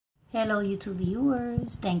Hello YouTube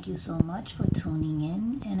viewers, thank you so much for tuning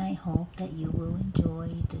in, and I hope that you will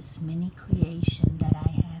enjoy this mini creation that I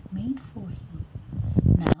have made for you.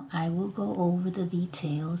 Now I will go over the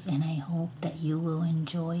details and I hope that you will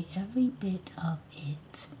enjoy every bit of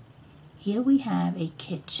it. Here we have a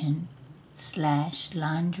kitchen /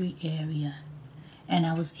 laundry area, and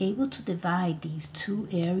I was able to divide these two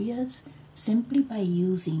areas simply by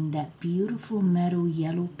using that beautiful metal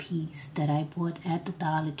yellow piece that I bought at the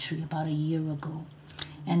Dollar Tree about a year ago.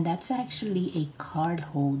 And that's actually a card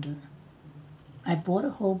holder. I bought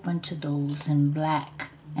a whole bunch of those in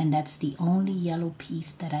black, and that's the only yellow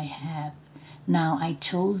piece that I have. Now I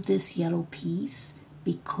chose this yellow piece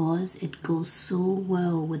because it goes so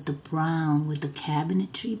well with the brown, with the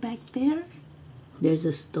cabinetry back there. There's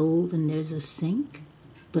a stove and there's a sink,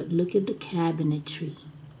 but look at the cabinetry.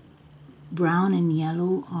 Brown and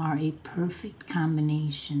yellow are a perfect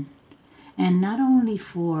combination, and not only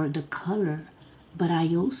for the color, but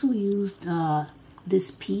I also used this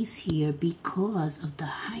piece here because of the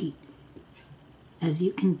height. As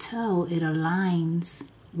you can tell, it aligns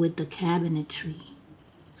with the cabinetry,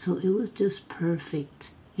 so it was just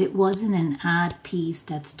perfect. It wasn't an odd piece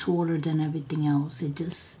that's taller than everything else. It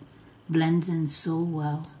just blends in so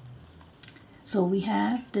well. So we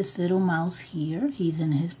have this little mouse here. He's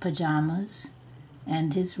in his pajamas,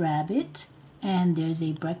 and his rabbit, and there's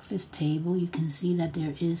a breakfast table. You can see that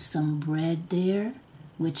there is some bread there,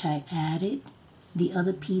 which I added. The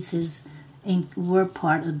other pieces were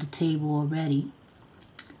part of the table already.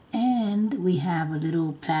 And we have a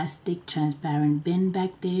little plastic transparent bin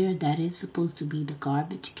back there. That is supposed to be the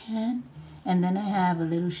garbage can. And then I have a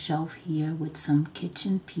little shelf here with some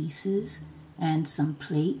kitchen pieces and some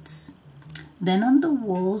plates. Then on the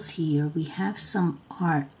walls here, we have some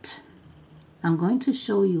art. I'm going to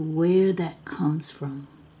show you where that comes from.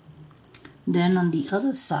 Then on the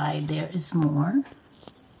other side, there is more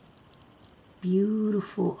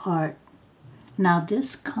beautiful art. Now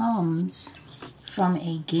this comes from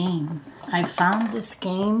a game. I found this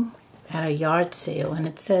game at a yard sale, and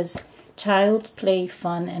it says Child's Play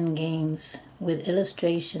Fun and Games with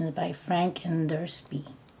illustrations by Frank Endersby.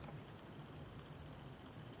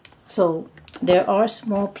 So there are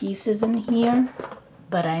small pieces in here,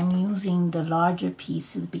 but I'm using the larger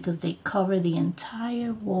pieces because they cover the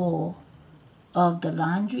entire wall of the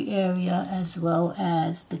laundry area as well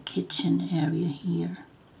as the kitchen area here.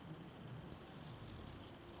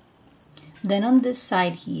 Then on this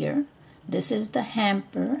side here, this is the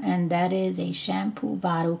hamper, and that is a shampoo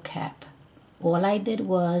bottle cap. All I did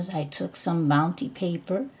was I took some Bounty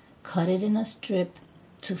paper, cut it in a strip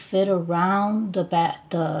to fit around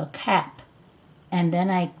the cap, and then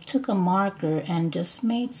I took a marker and just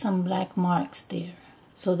made some black marks there.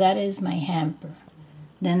 So that is my hamper.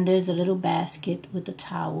 Then there's a little basket with the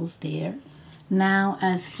towels there. Now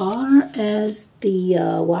as far as the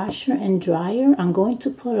washer and dryer, I'm going to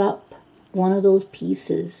pull up one of those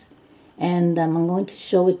pieces, and I'm going to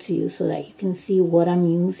show it to you so that you can see what I'm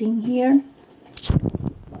using here.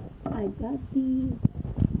 I got these.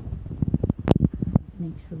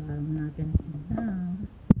 Make sure I don't knock anything down.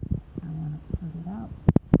 I want to pull it out.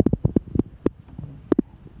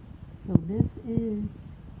 So this is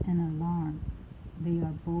an alarm. They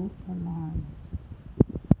are both alarms,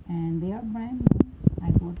 and they are brand new.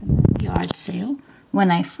 I bought them at the yard sale. When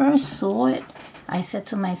I first saw it, I said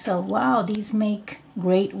to myself, wow, these make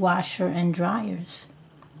great washer and dryers.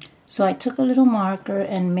 So I took a little marker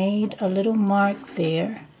and made a little mark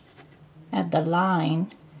there at the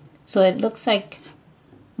line, so it looks like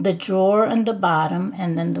the drawer on the bottom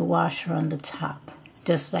and then the washer on the top,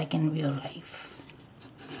 just like in real life.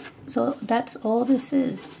 So that's all this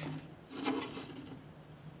is.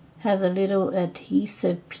 Has a little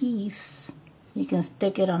adhesive piece. You can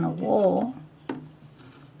stick it on a wall.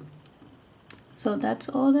 So that's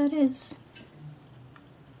all that is.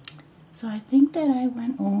 So I think that I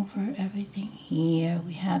went over everything here.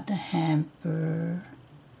 We have the hamper.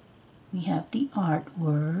 We have the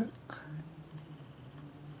artwork.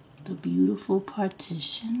 The beautiful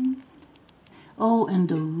partition. Oh, and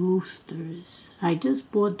the roosters. I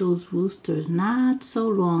just bought those roosters not so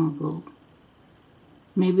long ago.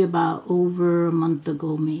 Maybe about over a month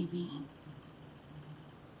ago, maybe.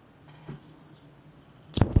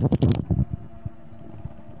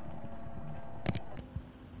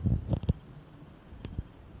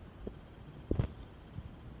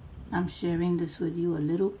 I'm sharing this with you a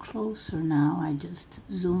little closer now. I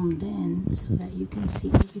just zoomed in so that you can see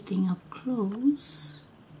everything up close.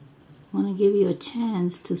 I want to give you a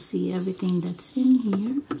chance to see everything that's in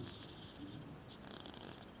here.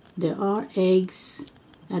 There are eggs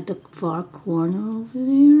at the far corner over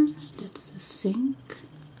there. sink.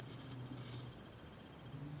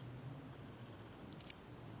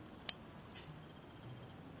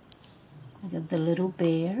 Look at the little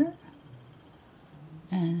bear.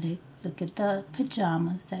 And look at the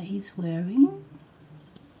pajamas that he's wearing.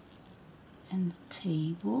 And the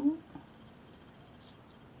table.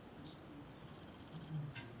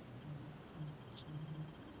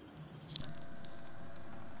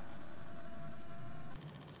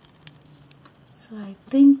 So I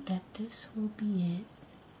think that this will be it.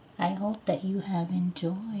 I hope that you have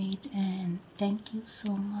enjoyed, and thank you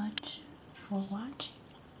so much for watching.